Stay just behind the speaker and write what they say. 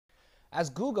As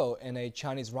Google and a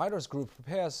Chinese writers group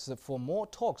prepares for more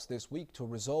talks this week to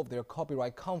resolve their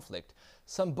copyright conflict,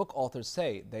 some book authors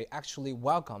say they actually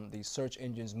welcome the search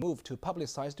engine's move to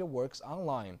publicize their works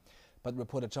online. But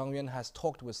reporter Zhang Yuan has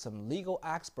talked with some legal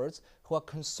experts who are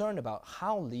concerned about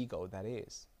how legal that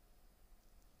is.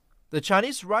 The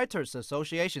Chinese Writers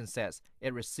Association says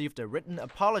it received a written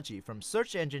apology from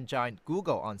search engine giant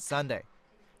Google on Sunday.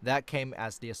 That came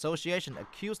as the association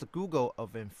accused Google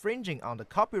of infringing on the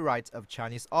copyrights of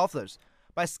Chinese authors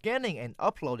by scanning and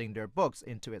uploading their books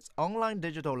into its online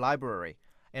digital library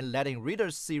and letting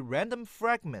readers see random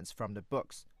fragments from the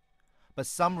books. But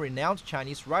some renowned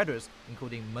Chinese writers,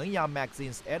 including Mengya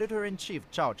magazine's editor-in-chief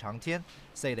Zhao Changtian,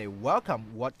 say they welcome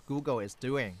what Google is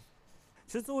doing.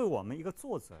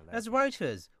 As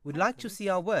writers, we'd like to see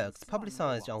our works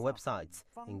publicized on websites.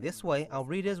 In this way, our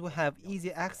readers will have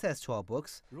easy access to our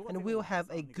books and we'll have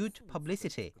a good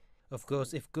publicity. Of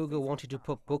course, if Google wanted to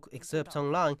put book excerpts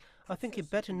online, I think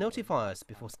it better notify us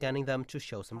before scanning them to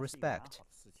show some respect.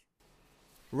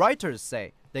 Writers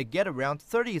say they get around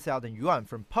 30,000 yuan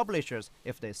from publishers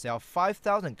if they sell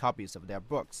 5,000 copies of their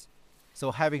books.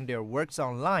 So having their works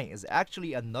online is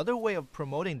actually another way of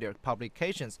promoting their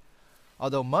publications,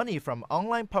 although money from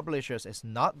online publishers is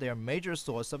not their major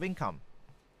source of income.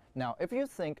 Now, if you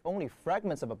think only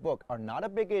fragments of a book are not a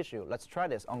big issue, let's try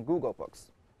this on Google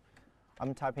Books.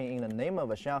 I'm typing in the name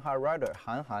of a Shanghai writer,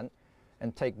 Han Han,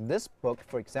 and take this book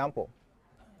for example.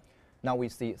 Now we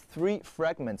see 3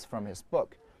 fragments from his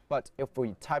book, but if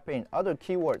we type in other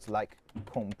keywords like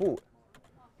恐怖,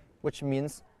 which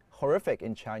means horrific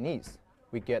in Chinese,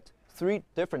 we get 3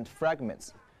 different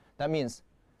fragments. That means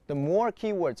the more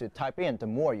keywords you type in, the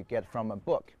more you get from a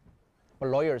book. But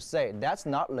lawyers say that's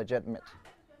not legitimate.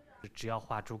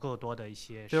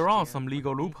 There are some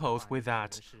legal loopholes with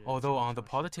that, although on the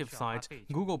positive side,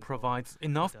 Google provides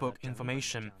enough book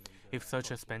information. If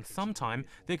searchers spend some time,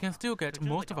 they can still get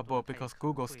most of a book because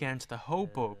Google scanned the whole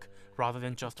book rather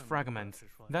than just fragments.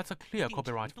 That's a clear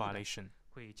copyright violation.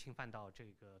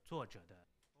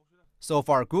 So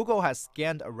far, Google has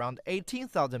scanned around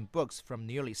 18,000 books from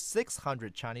nearly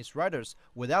 600 Chinese writers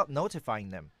without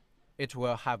notifying them. It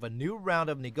will have a new round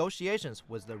of negotiations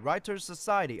with the Writers'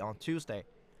 Society on Tuesday.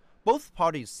 Both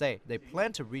parties say they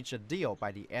plan to reach a deal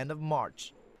by the end of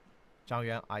March. Zhang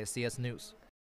Yuan, ICS News.